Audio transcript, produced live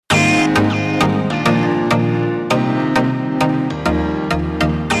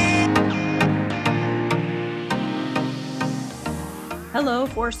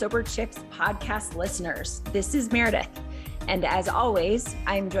Before Sober Chicks podcast listeners. This is Meredith. And as always,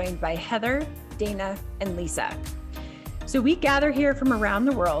 I'm joined by Heather, Dana, and Lisa. So we gather here from around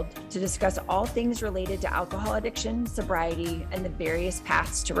the world to discuss all things related to alcohol addiction, sobriety, and the various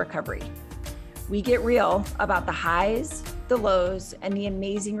paths to recovery. We get real about the highs, the lows, and the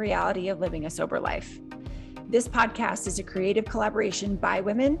amazing reality of living a sober life. This podcast is a creative collaboration by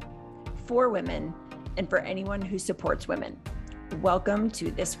women, for women, and for anyone who supports women. Welcome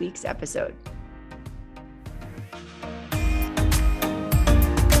to this week's episode.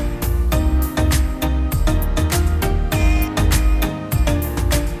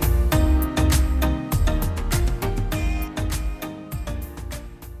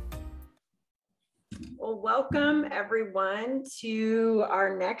 Well, welcome everyone to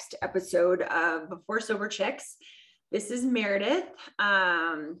our next episode of Before Sober Chicks. This is Meredith,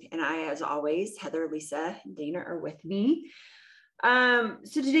 and I, as always, Heather, Lisa, and Dana are with me.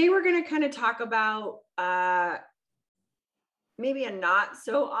 So today we're going to kind of talk about maybe a not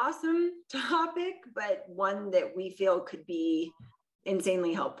so awesome topic, but one that we feel could be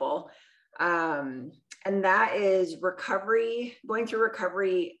insanely helpful. And that is recovery, going through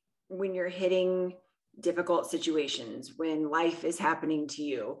recovery when you're hitting difficult situations, when life is happening to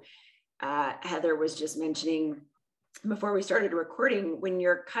you. Heather was just mentioning before we started recording, when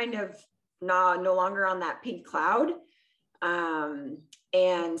you're kind of no longer on that pink cloud,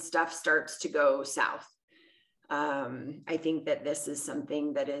 and stuff starts to go south. I think that this is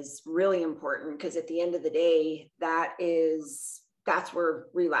something that is really important because at the end of the day, that's where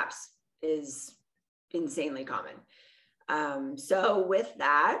relapse is insanely common. So with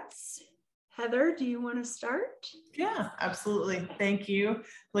that, Heather, do you want to start? Yeah, absolutely. Thank you,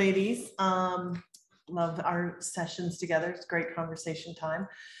 ladies. Love our sessions together. It's great conversation time.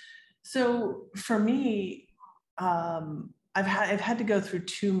 So for me, I've had to go through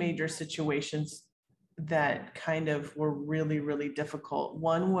two major situations that kind of were really, really difficult.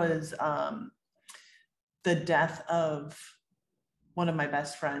 One was the death of one of my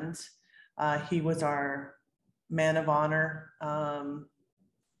best friends. He was our man of honor,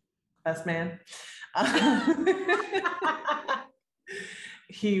 best man.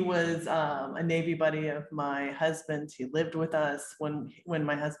 He was a Navy buddy of my husband's. He lived with us when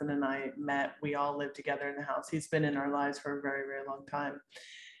my husband and I met. We all lived together in the house. He's been in our lives for a very, very long time.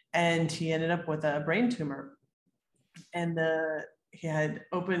 And he ended up with a brain tumor. And he had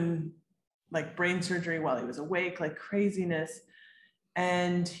open brain surgery while he was awake, like craziness.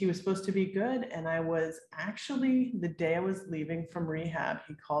 And he was supposed to be good. And I was actually, the day I was leaving from rehab,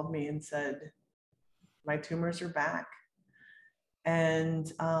 he called me and said, my tumors are back. And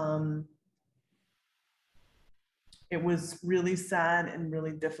it was really sad and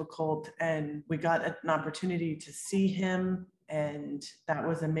really difficult. And we got an opportunity to see him, and that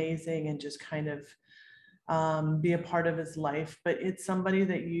was amazing, and just kind of be a part of his life. But it's somebody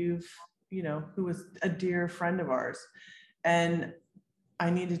that who was a dear friend of ours. And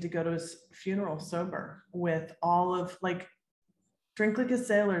I needed to go to his funeral sober with all of drink like a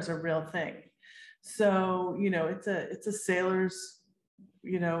sailor is a real thing. So, it's a sailor's,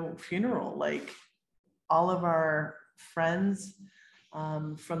 funeral. Like all of our friends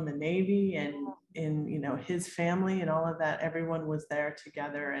from the Navy and in, his family and all of that, everyone was there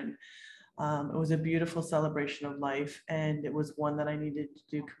together. And it was a beautiful celebration of life. And it was one that I needed to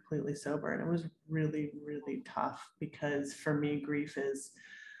do completely sober. And it was really, really tough because for me, grief is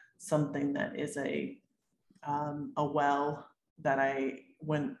something that is a well that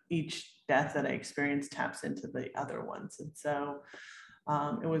when each death that I experienced taps into the other ones. And so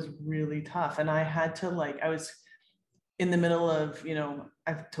it was really tough. And I had to I was in the middle of,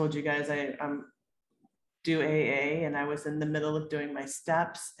 I've told you guys, I'm do AA, and I was in the middle of doing my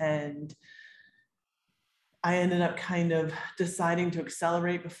steps, and I ended up kind of deciding to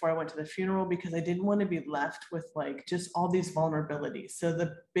accelerate before I went to the funeral because I didn't want to be left with just all these vulnerabilities. So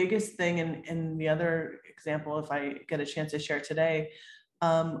the biggest thing, and the other example, if I get a chance to share today,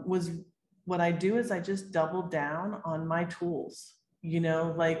 was what I do is I just double down on my tools.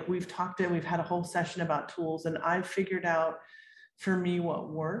 We've had a whole session about tools, and I've figured out for me what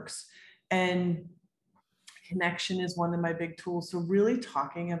works. And connection is one of my big tools. So really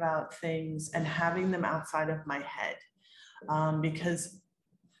talking about things and having them outside of my head, because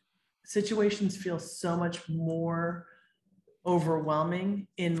situations feel so much more overwhelming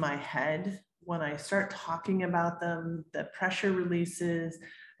in my head. When I start talking about them, the pressure releases.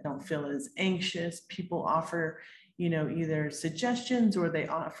 I don't feel as anxious. People offer, either suggestions, or they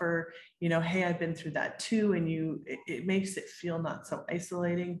offer, hey, I've been through that too. And it makes it feel not so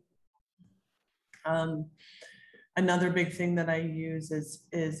isolating. Another big thing that I use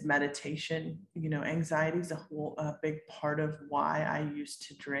is meditation. You know, anxiety is a big part of why I used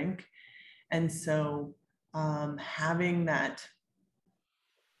to drink. And so having that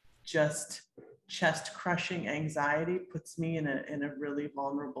just chest crushing anxiety puts me in a really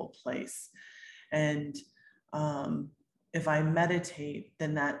vulnerable place. And if I meditate,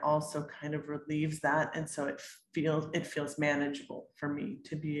 then that also kind of relieves that. And so it feels manageable for me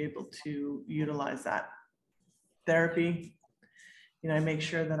to be able to utilize that. Therapy, you know, I make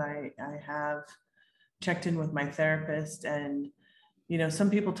sure that I have checked in with my therapist. And you know, some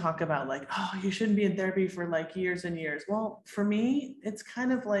people talk about like, oh, you shouldn't be in therapy for like years and years. Well, for me, it's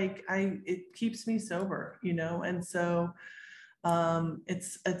kind of like it keeps me sober, you know. And so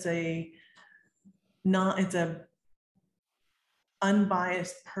it's a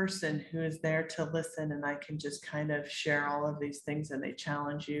unbiased person who is there to listen, and I can just kind of share all of these things, and they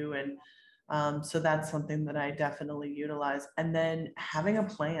challenge you. And so that's something that I definitely utilize. And then having a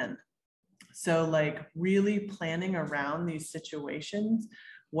plan. So like really planning around these situations.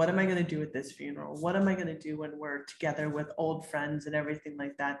 What am I going to do at this funeral? What am I going to do when we're together with old friends and everything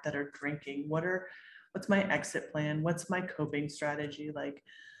like that that are drinking? What's my exit plan? What's my coping strategy? Like,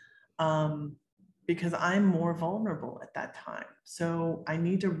 because I'm more vulnerable at that time. So I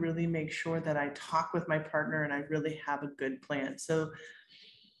need to really make sure that I talk with my partner and I really have a good plan. So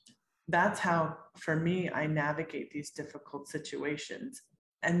that's how, for me, I navigate these difficult situations.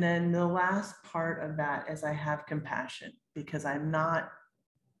 And then the last part of that is I have compassion, because I'm not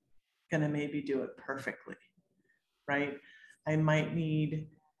going to maybe do it perfectly, right? I might be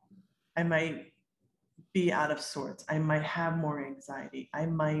out of sorts. I might have more anxiety. I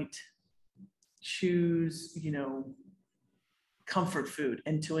might choose, you know, comfort food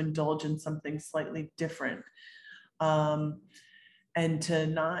and to indulge in something slightly different. And to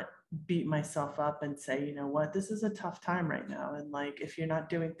not beat myself up and say, you know what, this is a tough time right now. And like, if you're not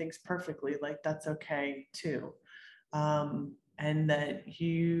doing things perfectly, like that's okay too. And that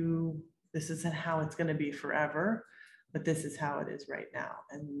this isn't how it's going to be forever, but this is how it is right now.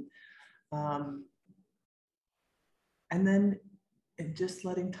 And then just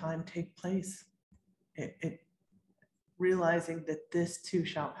letting time take place, realizing that this too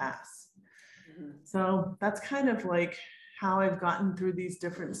shall pass. Mm-hmm. So that's kind of like how I've gotten through these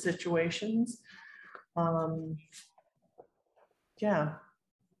different situations. Yeah.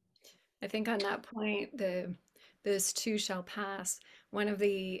 I think on that point, this too shall pass. One of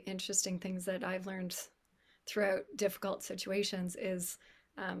the interesting things that I've learned throughout difficult situations is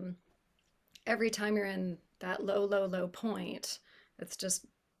every time you're in that low point, it's just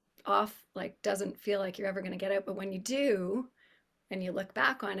off, like doesn't feel like you're ever going to get out. But when you do, and you look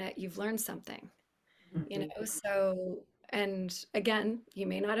back on it, you've learned something, you know? So, and again, you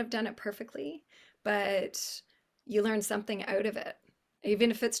may not have done it perfectly, but you learned something out of it,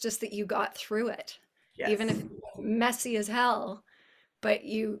 even if it's just that you got through it. Yes. Even if it's messy as hell, but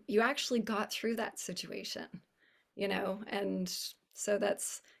you actually got through that situation, you know? And so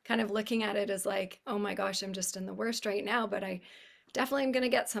that's kind of looking at it as like, oh my gosh, I'm just in the worst right now, but I definitely am going to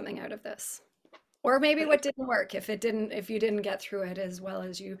get something out of this. Or maybe what didn't work, if you didn't get through it as well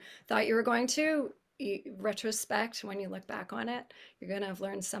as you thought you were going to, retrospect, when you look back on it, you're going to have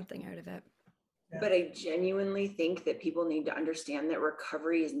learned something out of it. Yeah. But I genuinely think that people need to understand that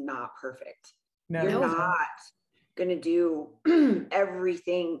recovery is not perfect. No. You're not going to do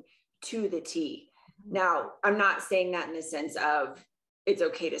everything to the T. Now, I'm not saying that in the sense of it's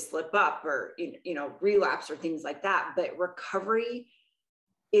okay to slip up or, you know, relapse or things like that, but recovery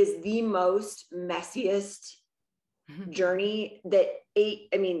is the most messiest journey that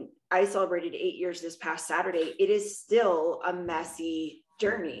I celebrated 8 years this past Saturday. It is still a messy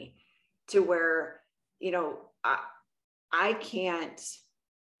journey to where, you know, I can't,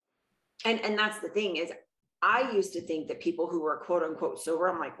 and that's the thing is, I used to think that people who were quote unquote sober,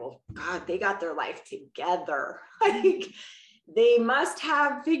 I'm like, well, God, they got their life together. Like they must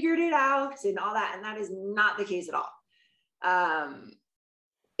have figured it out and all that. And that is not the case at all.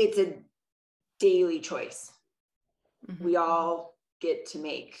 It's a daily choice. Mm-hmm. We all get to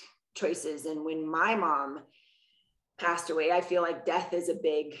make choices. And when my mom passed away, I feel like death is a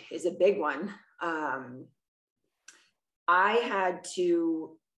big one.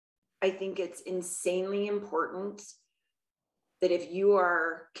 I think it's insanely important that if you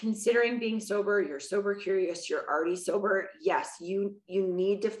are considering being sober, you're sober curious, you're already sober, yes, you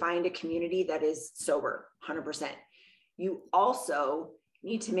need to find a community that is sober, 100%. You also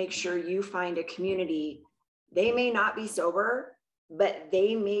need to make sure you find a community. They may not be sober, but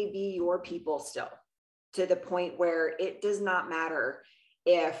they may be your people still, to the point where it does not matter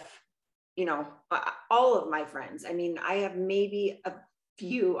if all of my friends. I mean, I have maybe a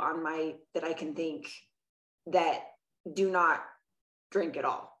few that I can think that do not drink at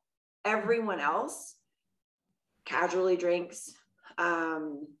all. Everyone else casually drinks.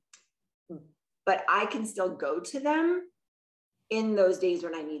 But I can still go to them in those days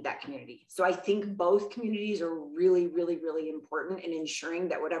when I need that community. So I think both communities are really, really, really important in ensuring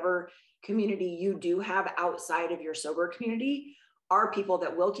that whatever community you do have outside of your sober community are people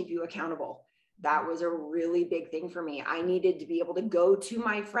that will keep you accountable. That was a really big thing for me. I needed to be able to go to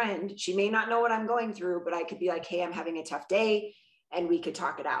my friend. She may not know what I'm going through, but I could be like, hey, I'm having a tough day, and we could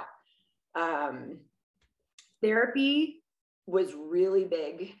talk it out. Therapy was really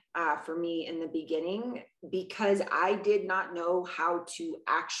big for me in the beginning because I did not know how to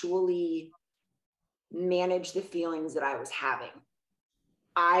actually manage the feelings that I was having.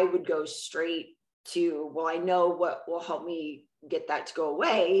 I would go straight to, well, I know what will help me get that to go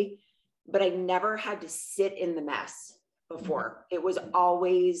away, but I never had to sit in the mess before. It was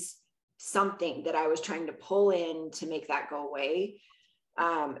always something that I was trying to pull in to make that go away.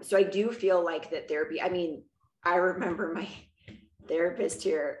 So I do feel like that therapy, I mean, I remember my therapist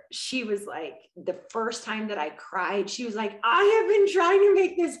here, she was like, the first time that I cried, she was like, I have been trying to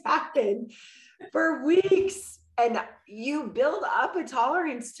make this happen for weeks. And you build up a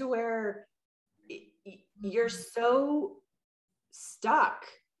tolerance to where you're so stuck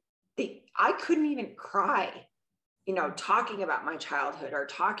that I couldn't even cry, talking about my childhood or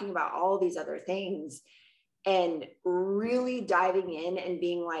talking about all these other things, and really diving in and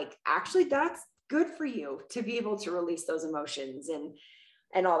being like, actually, that's good for you to be able to release those emotions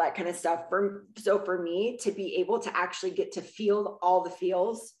and all that kind of stuff. So for me to be able to actually get to feel all the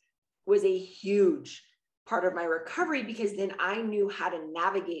feels was a huge part of my recovery, because then I knew how to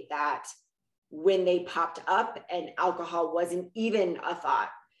navigate that when they popped up and alcohol wasn't even a thought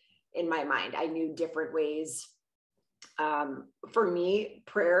in my mind. I knew different ways. For me,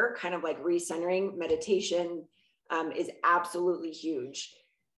 prayer, kind of like recentering, meditation, is absolutely huge.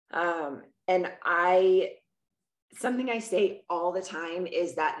 And something I say all the time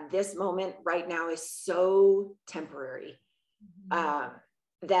is that this moment right now is so temporary,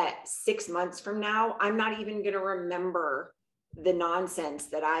 that 6 months from now, I'm not even going to remember the nonsense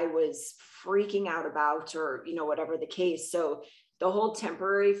that I was freaking out about, or, whatever the case. So the whole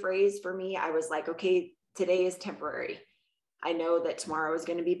temporary phrase for me, I was like, okay, today is temporary. I know that tomorrow is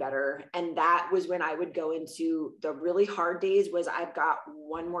going to be better. And that was when I would go into the really hard days, was I've got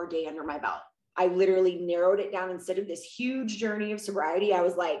one more day under my belt. I literally narrowed it down. Instead of this huge journey of sobriety, I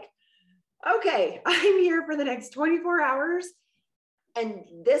was like, okay, I'm here for the next 24 hours. And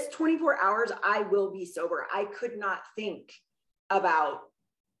this 24 hours, I will be sober. I could not think about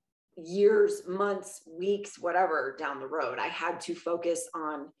years, months, weeks, whatever down the road. I had to focus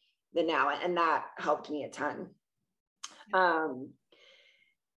on the now, and that helped me a ton.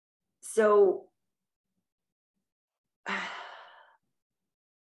 So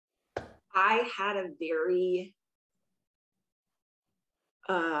I had a very,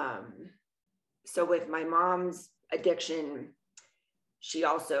 so with my mom's addiction, she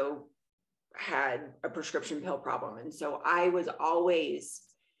also had a prescription pill problem. And so I was always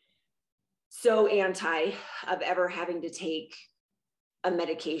so anti of ever having to take a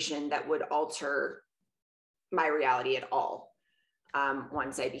medication that would alter my reality at all,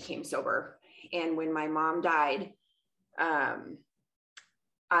 once I became sober. And when my mom died,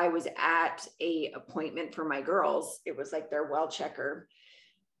 I was at a appointment for my girls. It was like their well checker,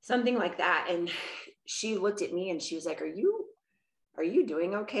 something like that. And she looked at me and she was like, are you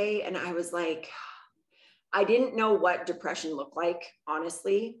doing okay? And I was like, I didn't know what depression looked like,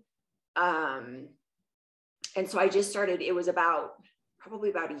 honestly. And so I just started, it was probably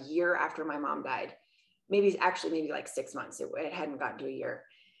about a year after my mom died, maybe like 6 months. It hadn't gotten to a year.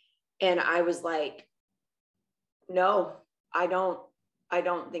 And I was like, no, I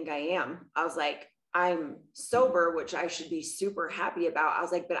don't think I am. I was like, I'm sober, which I should be super happy about. I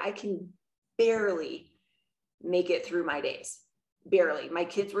was like, but I can barely make it through my days. Barely. My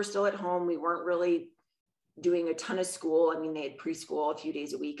kids were still at home. We weren't really doing a ton of school. I mean, they had preschool a few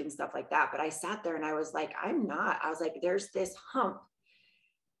days a week and stuff like that. But I sat there and I was like, I was like, there's this hump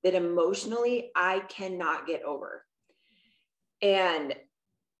that emotionally I cannot get over. And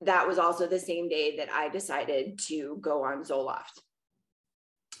that was also the same day that I decided to go on Zoloft.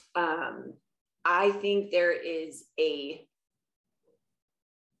 I think there is a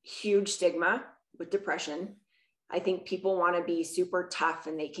huge stigma with depression. I think people want to be super tough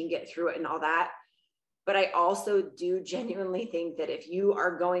and they can get through it and all that. But I also do genuinely think that if you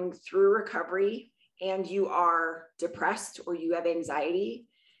are going through recovery and you are depressed or you have anxiety,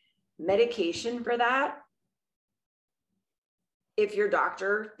 medication for that, if your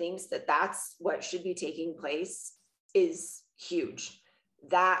doctor thinks that that's what should be taking place, is huge.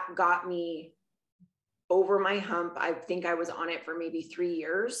 That got me over my hump. I think I was on it for maybe 3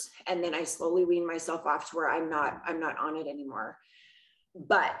 years. And then I slowly weaned myself off to where I'm not on it anymore.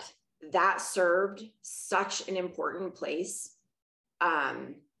 But that served such an important place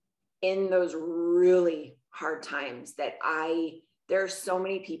in those really hard times that there are so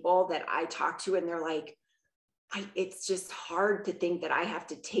many people that I talk to and they're like, it's just hard to think that I have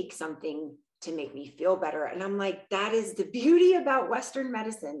to take something to make me feel better. And I'm like, that is the beauty about Western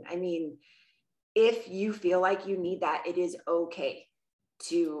medicine. I mean, if you feel like you need that, it is okay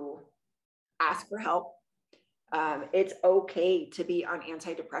to ask for help. It's okay to be on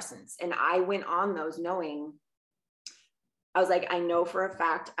antidepressants. And I went on those knowing, I was like, I know for a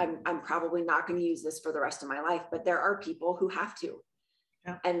fact, I'm probably not going to use this for the rest of my life, but there are people who have to,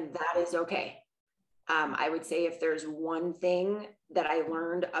 yeah. And that is okay. I would say if there's one thing that I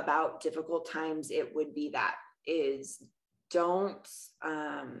learned about difficult times, it would be that is don't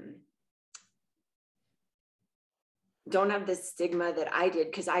have this stigma that I did,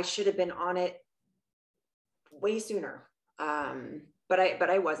 because I should have been on it way sooner. But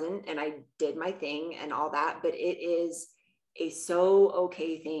I wasn't, and I did my thing and all that, but it is a so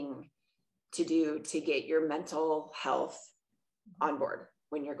okay thing to do to get your mental health on board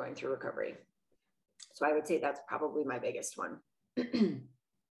when you're going through recovery. So I would say that's probably my biggest one.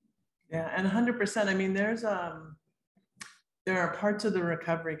 Yeah, and 100%. I mean, there are parts of the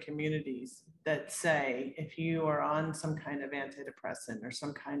recovery communities that say if you are on some kind of antidepressant or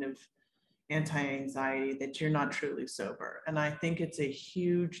some kind of anti-anxiety, that you're not truly sober. And I think it's a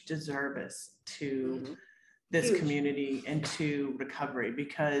huge disservice to this community and to recovery,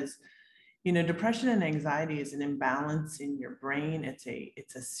 because depression and anxiety is an imbalance in your brain.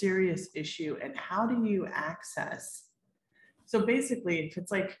 It's a serious issue. And how do you access? So basically, if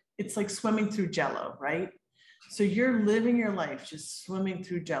it's like swimming through Jello, right? So you're living your life just swimming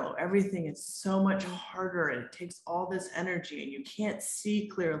through Jello. Everything is so much harder and it takes all this energy and you can't see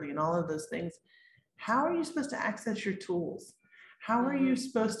clearly and all of those things. How are you supposed to access your tools? How are you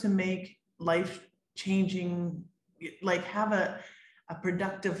supposed to make life changing, like have a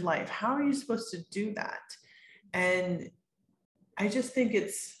productive life? How are you supposed to do that? And I just think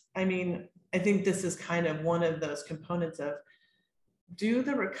I think this is kind of one of those components of do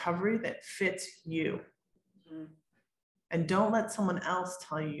the recovery that fits you. And don't let someone else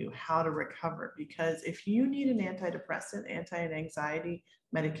tell you how to recover, because if you need an antidepressant, anti-anxiety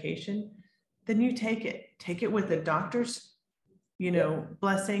medication, then you take it with a doctor's,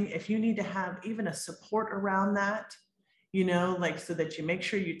 blessing. If you need to have even a support around that, so that you make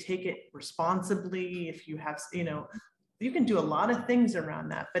sure you take it responsibly. If you have, you can do a lot of things around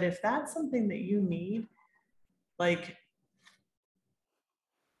that, but if that's something that you need,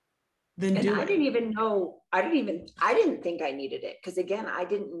 then do it. I didn't think I needed it. Cause again, I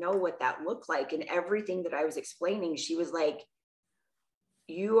didn't know what that looked like. And everything that I was explaining, she was like,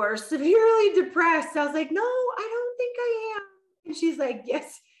 you are severely depressed. I was like, no, I don't think I am. And she's like,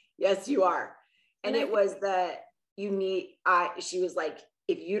 yes, you are. And it was she was like,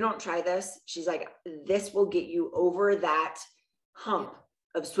 if you don't try this, she's like, this will get you over that hump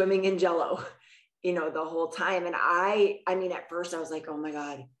of swimming in Jello, the whole time. And I mean, at first I was like, oh my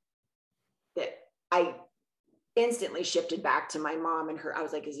God, that I instantly shifted back to my mom and her. I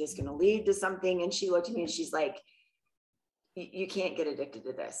was like, is this going to lead to something? And she looked at me and she's like, you can't get addicted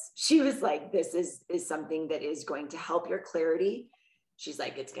to this. She was like, this is something that is going to help your clarity. She's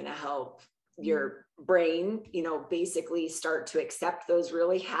like, it's going to help your brain, basically start to accept those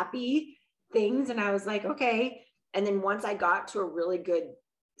really happy things. And I was like, okay. And then once I got to a really good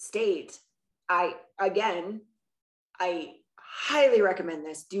state, I highly recommend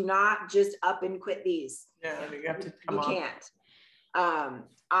this. Do not just up and quit these. Yeah, you have to come on. You can't.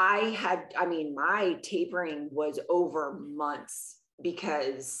 My tapering was over months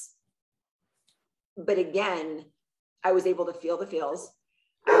but again, I was able to feel the feels.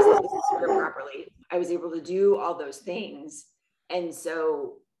 I was able to sleep properly. I was able to do all those things. And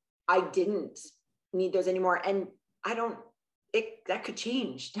so I didn't need those anymore. And that could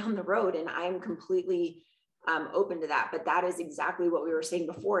change down the road. And I'm completely open to that. But that is exactly what we were saying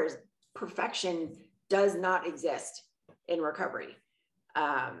before, is perfection does not exist in recovery.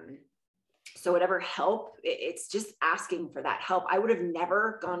 So whatever help, it's just asking for that help. I would have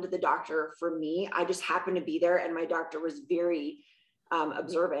never gone to the doctor for me. I just happened to be there and my doctor was very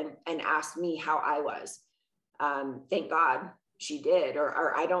observant and asked me how I was. Thank God she did,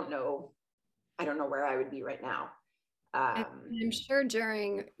 or I don't know where I would be right now. I'm sure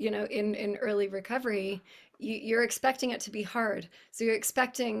during, in early recovery, you're expecting it to be hard. So you're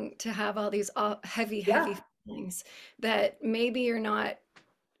expecting to have all these heavy, heavy Yeah. feelings that maybe you're not,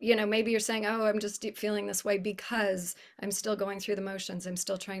 maybe you're saying, oh, I'm just feeling this way because I'm still going through the motions. I'm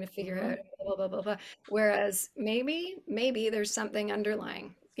still trying to figure out Mhm. blah, blah, blah, blah. Whereas maybe there's something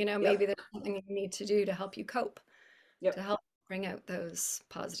underlying, maybe Yep. there's something you need to do to help you cope, to Yep. help bring out those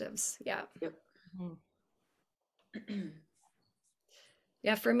positives. Yeah. Yep. Mhm.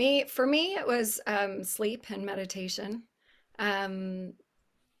 Yeah, for me, it was sleep and meditation. Um,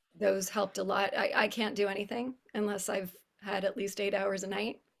 those helped a lot. I can't do anything unless I've had at least 8 hours a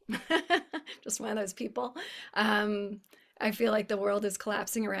night. Just one of those people. Um, I feel like the world is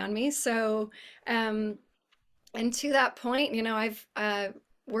collapsing around me. So, um, and to that point, I've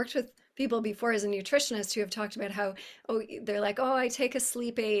worked with people before as a nutritionist who have talked about how, oh, they're like, oh, I take a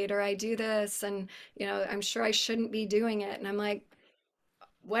sleep aid or I do this, and I'm sure I shouldn't be doing it. And I'm like,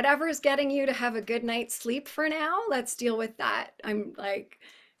 whatever is getting you to have a good night's sleep for now, let's deal with that. I'm like,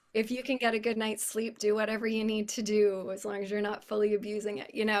 if you can get a good night's sleep, do whatever you need to do as long as you're not fully abusing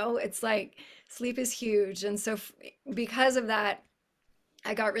it. It's like sleep is huge. And so, because of that,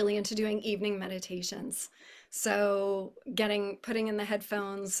 I got really into doing evening meditations. So, putting in the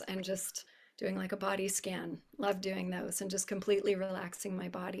headphones and just doing like a body scan. Love doing those and just completely relaxing my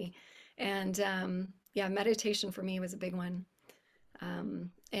body. And yeah, meditation for me was a big one.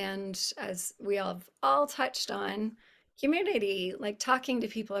 And as we all touched on, community, like talking to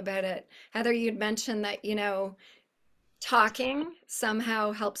people about it. Heather, you'd mentioned that, talking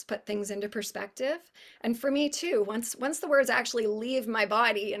somehow helps put things into perspective. And for me too, once the words actually leave my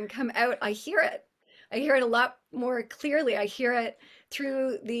body and come out, I hear it. I hear it a lot more clearly. I hear it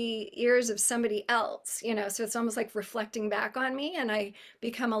through the ears of somebody else, so it's almost like reflecting back on me, and I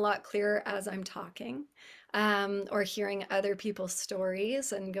become a lot clearer as I'm talking, or hearing other people's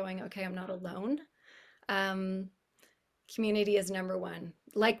stories and going, okay, I'm not alone. Um, Community is number one.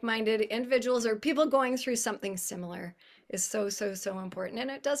 Like-minded individuals or people going through something similar is so, so, so important.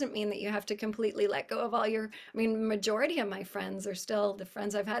 And it doesn't mean that you have to completely let go of majority of my friends are still the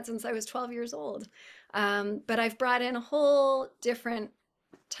friends I've had since I was 12 years old. But I've brought in a whole different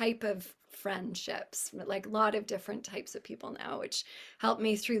type of friendships, like a lot of different types of people now, which helped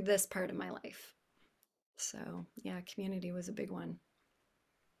me through this part of my life. So yeah, community was a big one.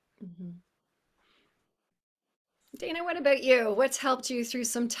 Mhm. Dana, what about you? What's helped you through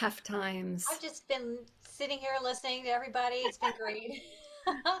some tough I've times? just been sitting here listening to everybody. It's been great.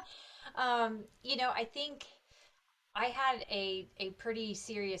 I think I had a pretty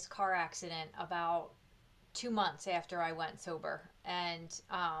serious car accident about 2 months after I went sober. And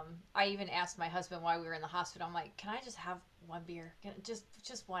I even asked my husband while we were in the hospital, I'm like, can I just have one beer?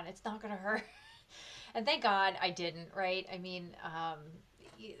 Just one. It's not gonna hurt. And thank God I didn't, right? I mean,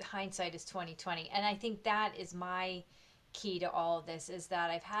 hindsight is 2020. And I think that is my key to all of this is that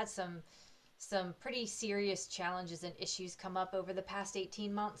I've had some pretty serious challenges and issues come up over the past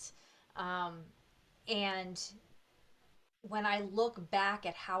 18 months. Um, and when I look back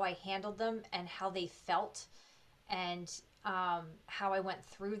at how I handled them and how they felt and how I went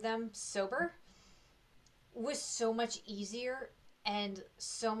through them sober was so much easier and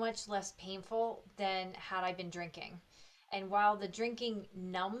so much less painful than had I been drinking. And while the drinking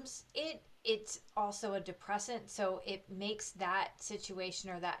numbs it, it's also a depressant, so it makes that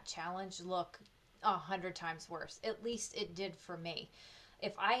situation or that challenge look 100 times worse. At least it did for me.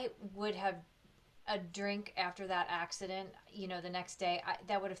 If I would have a drink after that accident, the next day,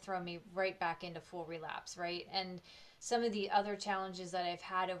 that would have thrown me right back into full relapse, right? And some of the other challenges that I've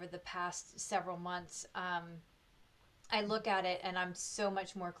had over the past several months, I look at it and I'm so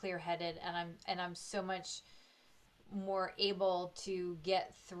much more clear-headed, and I'm so much more able to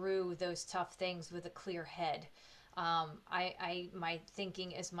get through those tough things with a clear head. My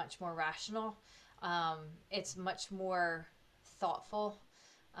thinking is much more rational. It's much more thoughtful,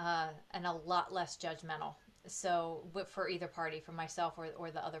 and a lot less judgmental. So, for either party, for myself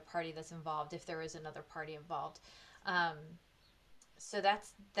or the other party that's involved, if there is another party involved. Um, so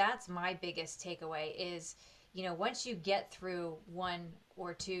that's my biggest takeaway is, once you get through one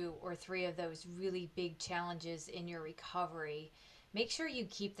or two or three of those really big challenges in your recovery, make sure you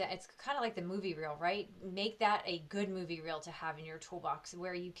keep that. It's kind of like the movie reel, right? Make that a good movie reel to have in your toolbox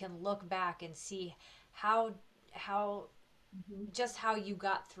where you can look back and see how Mhm. just how you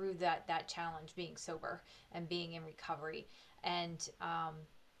got through that challenge being sober and being in recovery, and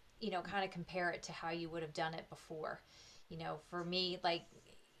kind of compare it to how you would have done it before. For me,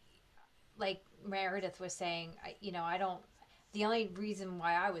 like Meredith was saying, I don't the only reason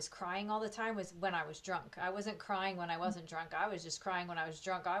why I was crying all the time was when I was drunk. I wasn't crying when I wasn't drunk. I was just crying when I was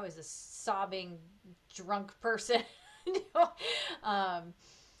drunk. I was a sobbing drunk person. you know? um,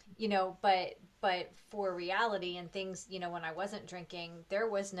 but for reality and things, when I wasn't drinking, there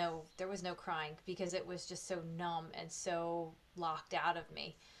was no crying because it was just so numb and so locked out of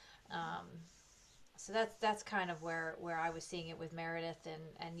me. Um, so that's kind of where I was seeing it with Meredith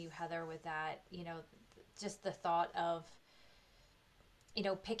and you, Heather, with that. Just the thought of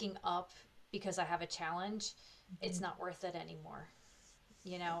picking up because I have a challenge, it's not worth it anymore.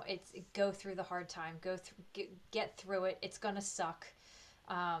 It's go through the hard time, go through, get through it. It's gonna suck,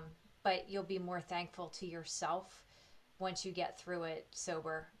 um, but you'll be more thankful to yourself once you get through it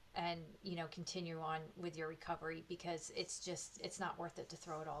sober and continue on with your recovery, because it's not worth it to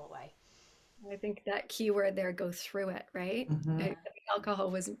throw it all away. I think that key word there, go through it, right? Mhm. Alcohol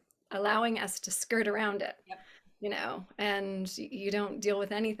was allowing us to skirt around it, Yep. and you don't deal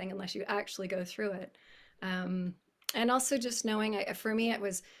with anything unless you actually go through it. Um, and also just knowing, for me, it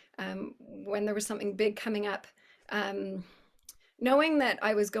was when there was something big coming up, um, knowing that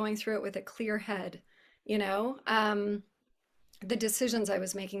I was going through it with a clear head, the decisions I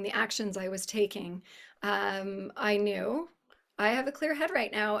was making, the actions I was taking, I knew I have a clear head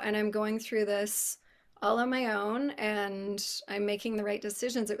right now and I'm going through this all on my own and I'm making the right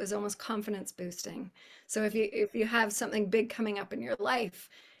decisions. It was almost confidence boosting. So if you have something big coming up in your life,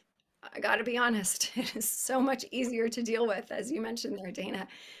 I got to be honest, it is so much easier to deal with, as you mentioned there, Dana,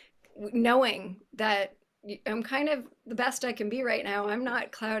 knowing that I'm kind of the best I can be right now. I'm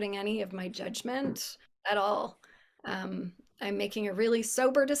not clouding any of my judgment at all. Um, I'm making a really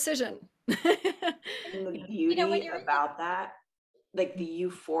sober decision. And the When beauty you're in the about that, like the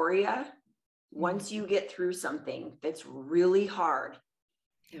euphoria, once you get through something that's really hard,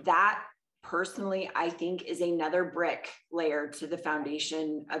 that personally, I think, is another brick layer to the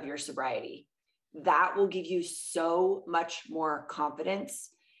foundation of your sobriety. That will give you so much more confidence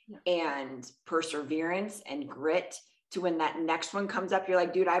and perseverance and grit to when that next one comes up, you're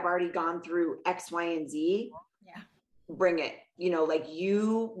like, dude, I've already gone through X, Y, and Z. Yeah. Bring it. Like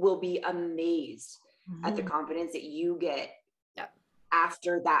you will be amazed at the confidence that you get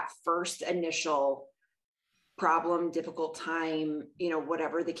after that first initial problem, difficult time,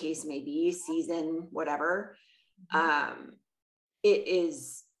 whatever the case may be, season, whatever. It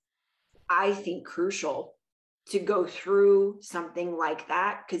is, I think, crucial to go through something like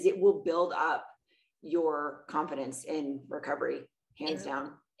that because it will build up your confidence in recovery, hands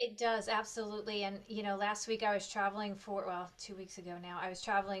down. It does, absolutely. And, last week I was traveling well, 2 weeks ago now, I was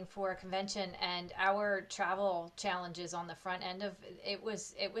traveling for a convention, and our travel challenges on the front end of it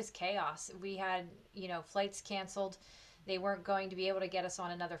was chaos. We had, flights canceled. They weren't going to be able to get us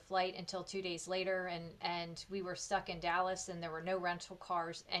on another flight until 2 days later. And we were stuck in Dallas and there were no rental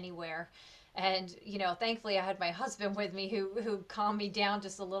cars anywhere. And, thankfully I had my husband with me who calmed me down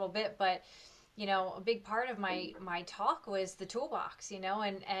just a little bit. But a big part of my talk was the toolbox,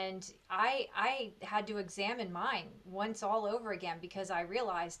 and I had to examine mine once all over again because I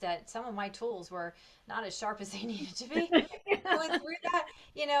realized that some of my tools were not as sharp as they needed to be. Going through that,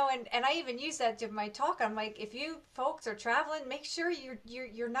 and I even use that to my talk. I'm like, if you folks are traveling, make sure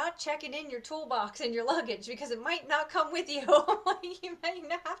you're not checking in your toolbox and your luggage because it might not come with you. You might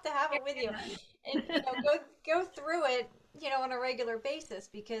not have to have it with you, and go through it, on a regular basis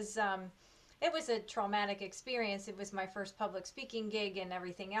because it was a traumatic experience. It was my first public speaking gig and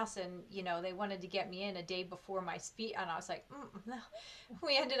everything else. And, they wanted to get me in a day before my speech. And I was like, no.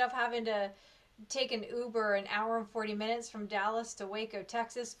 We ended up having to take an Uber an hour and 40 minutes from Dallas to Waco,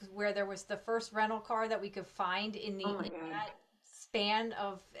 Texas, where there was the first rental car that we could find in that span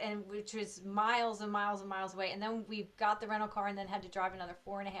and which was miles and miles and miles away. And then we got the rental car and then had to drive another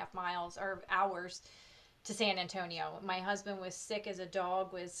 4.5 miles or hours to San Antonio. My husband was sick as a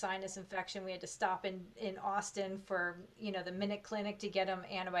dog with sinus infection. We had to stop in Austin for, the Minute Clinic to get him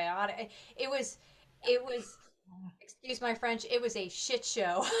antibiotic. It was, excuse my French, it was a shit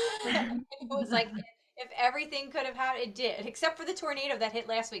show. It was like, if everything could have happened, it did, except for the tornado that hit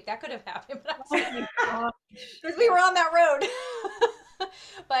last week. That could have happened, but because we were on that road.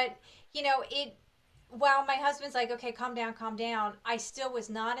 But, while my husband's like, okay, calm down, I still was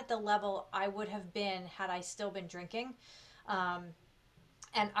not at the level I would have been had I still been drinking. Um,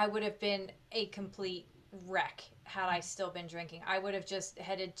 and I would have been a complete wreck had I still been drinking. I would have just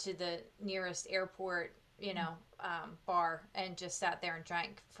headed to the nearest airport, bar and just sat there and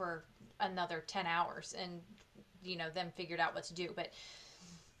drank for another 10 hours and, then figured out what to do. But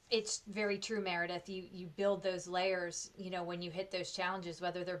it's very true, Meredith. You build those layers, when you hit those challenges,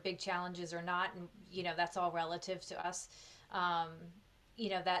 whether they're big challenges or not, and that's all relative to us. you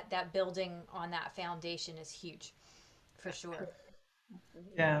know, that building on that foundation is huge for sure.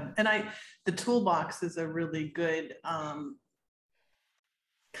 Yeah. And the toolbox is a really good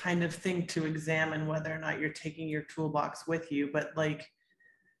kind of thing to examine whether or not you're taking your toolbox with you. But like,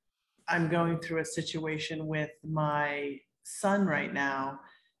 I'm going through a situation with my son right now,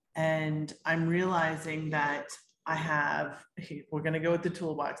 and I'm realizing that we're going to go with the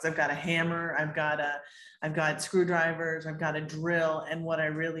toolbox. I've got a hammer, I've got screwdrivers, I've got a drill. And what I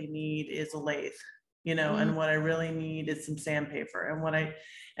really need is a lathe, you know, and what I really need is some sandpaper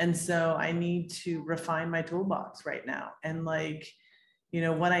and so I need to refine my toolbox right now. And like, you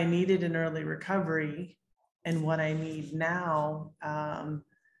know, what I needed in early recovery and what I need now,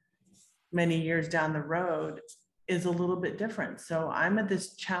 many years down the road, is a little bit different. So I'm at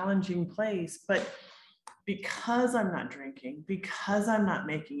this challenging place, but because I'm not drinking, because I'm not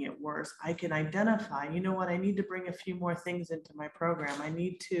making it worse, I can identify, you know what, I need to bring a few more things into my program. I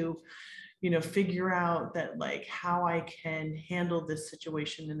need to, you know, figure out that like how I can handle this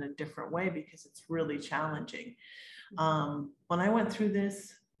situation in a different way, because it's really challenging. When I went through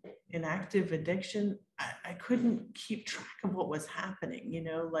this in active addiction, I couldn't keep track of what was happening, you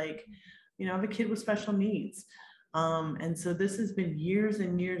know, like, you know, I have a kid with special needs. And so this has been years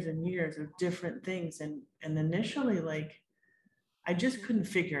and years and years of different things. And initially, like, I just couldn't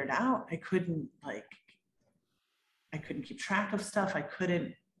figure it out. I couldn't keep track of stuff. I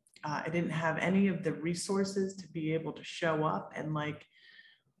didn't have any of the resources to be able to show up and like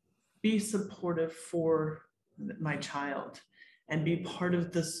be supportive for my child and be part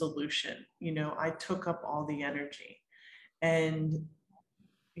of the solution. You know, I took up all the energy. And,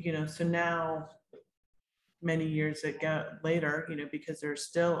 you know, so now many years later, you know, because there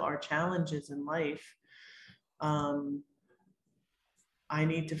still are challenges in life, I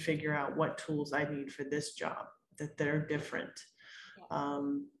need to figure out what tools I need for this job, that they're different.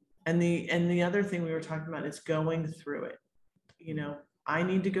 And the other thing we were talking about is going through it. You know, I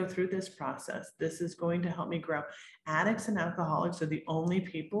need to go through this process. This is going to help me grow. Addicts and alcoholics are the only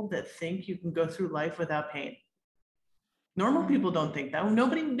people that think you can go through life without pain. Normal people don't think that.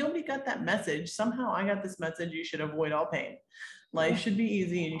 Nobody got that message. Somehow I got this message: you should avoid all pain. Life should be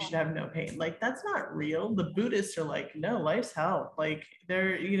easy and you should have no pain. Like, that's not real. The Buddhists are like, no, life's hell. Like,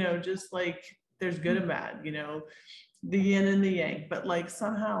 they're, you know, just like there's good and bad, you know, the yin and the yang. But like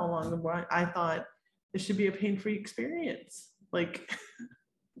somehow along the way, I thought this should be a pain-free experience. Like,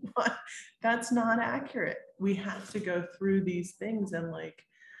 what? That's not accurate. We have to go through these things, and like,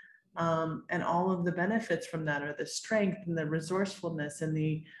 and all of the benefits from that are the strength and the resourcefulness and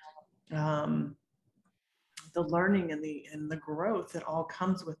the learning and the growth that all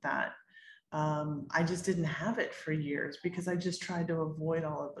comes with that. I just didn't have it for years because I just tried to avoid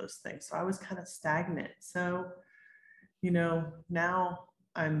all of those things. So I was kind of stagnant. So, you know, now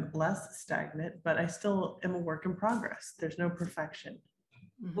I'm less stagnant, but I still am a work in progress. There's no perfection.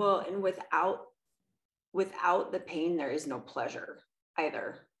 Well, and without the pain, there is no pleasure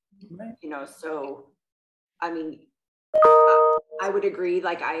either. Right. You know, so, I mean, I would agree.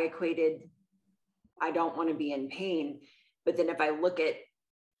 Like, I equated, I don't want to be in pain. But then if I look at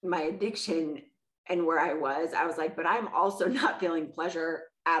my addiction and where I was like, but I'm also not feeling pleasure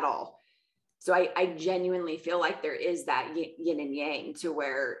at all. So I genuinely feel like there is that yin and yang, to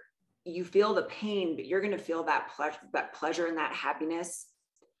where you feel the pain, but you're going to feel that pleasure and that happiness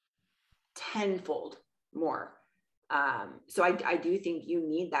tenfold more. So I do think you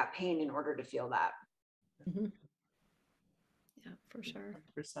need that pain in order to feel that. Mm-hmm. Yeah, for sure.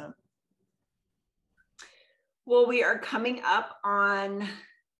 100%. Well, we are coming up on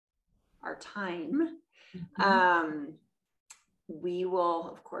our time. Mm-hmm. We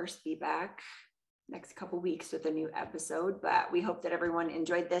will, of course, be back next couple weeks with a new episode, but we hope that everyone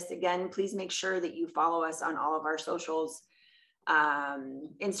enjoyed this. Again, please make sure that you follow us on all of our socials,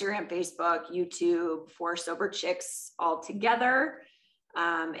 Instagram, Facebook, YouTube, for Sober Chicks all together.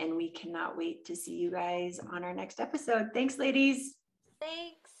 And we cannot wait to see you guys on our next episode. Thanks, ladies.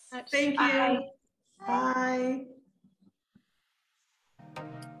 Thanks. Thank you. Bye.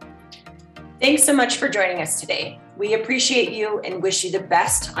 Thanks so much for joining us today. We appreciate you and wish you the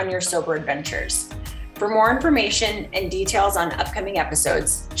best on your sober adventures. For more information and details on upcoming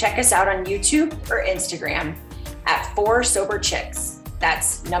episodes, check us out on YouTube or Instagram at 4 Sober Chicks.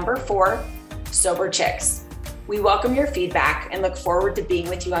 That's number 4 Sober Chicks. We welcome your feedback and look forward to being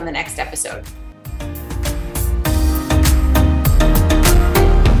with you on the next episode.